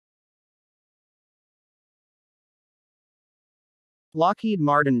Lockheed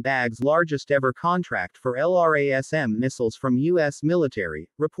Martin bags largest ever contract for LRASM missiles from U.S. military,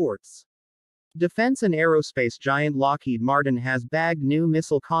 reports. Defense and aerospace giant Lockheed Martin has bagged new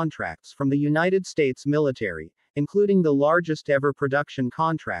missile contracts from the United States military, including the largest ever production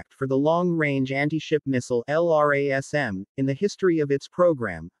contract for the long-range anti-ship missile LRASM in the history of its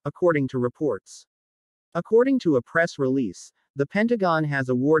program, according to reports. According to a press release, the Pentagon has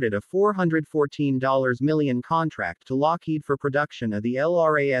awarded a $414 million contract to Lockheed for production of the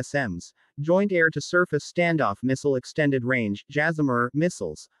LRASM's Joint Air-to-Surface Standoff Missile Extended Range (JASSM)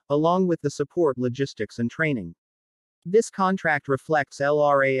 missiles, along with the support logistics and training. This contract reflects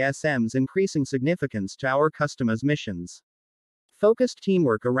LRASM's increasing significance to our customers' missions. Focused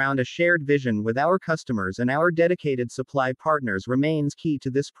teamwork around a shared vision with our customers and our dedicated supply partners remains key to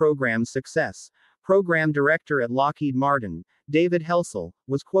this program's success. Program Director at Lockheed Martin, David Helsel,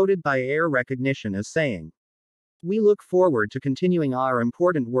 was quoted by Air Recognition as saying, "We look forward to continuing our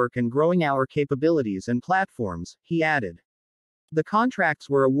important work and growing our capabilities and platforms," he added. The contracts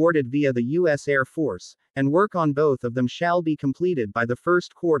were awarded via the U.S. Air Force, and work on both of them shall be completed by the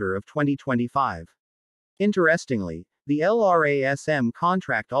first quarter of 2025. Interestingly, the LRASM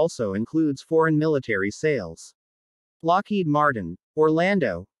contract also includes foreign military sales. Lockheed Martin,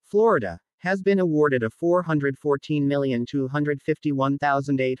 Orlando, Florida, has been awarded a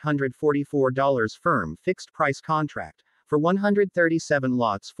 $414,251,844 firm fixed-price contract for 137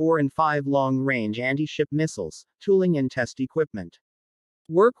 lots 4 and 5 long-range anti-ship missiles, tooling and test equipment.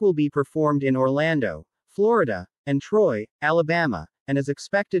 Work will be performed in Orlando, Florida, and Troy, Alabama, and is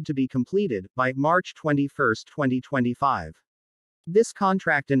expected to be completed by March 21, 2025. This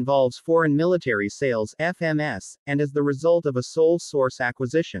contract involves foreign military sales (FMS), and is the result of a sole source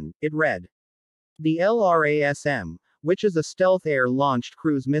acquisition, it read. The LRASM, which is a stealth air-launched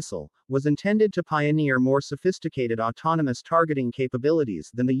cruise missile, was intended to pioneer more sophisticated autonomous targeting capabilities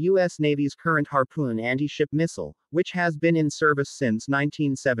than the U.S. Navy's current Harpoon anti-ship missile, which has been in service since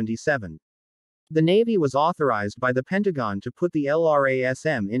 1977. The Navy was authorized by the Pentagon to put the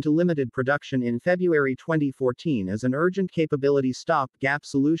LRASM into limited production in February 2014 as an urgent capability stop-gap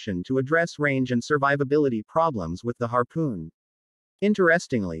solution to address range and survivability problems with the Harpoon.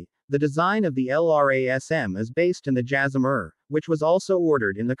 Interestingly, the design of the LRASM is based in the JASSM, which was also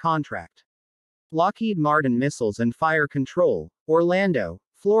ordered in the contract. Lockheed Martin Missiles and Fire Control, Orlando,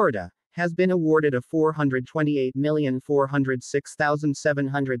 Florida, has been awarded a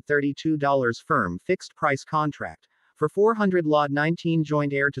 $428,406,732 firm fixed-price contract for 400 Lot 19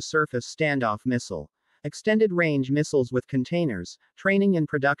 Joint Air-to-Surface Standoff Missile, extended-range missiles with containers, training and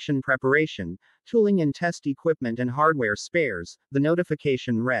production preparation, tooling and test equipment and hardware spares, the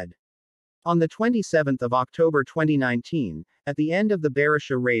notification read. On the 27th of October 2019, at the end of the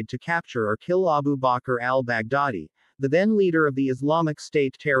Barisha raid to capture or kill Abu Bakr al-Baghdadi, the then leader of the Islamic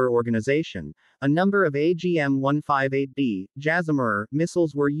State terror organization, a number of AGM-158B, JASSM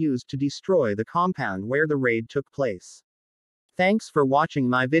missiles were used to destroy the compound where the raid took place. Thanks for watching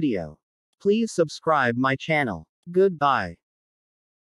my video. Please subscribe my channel. Goodbye.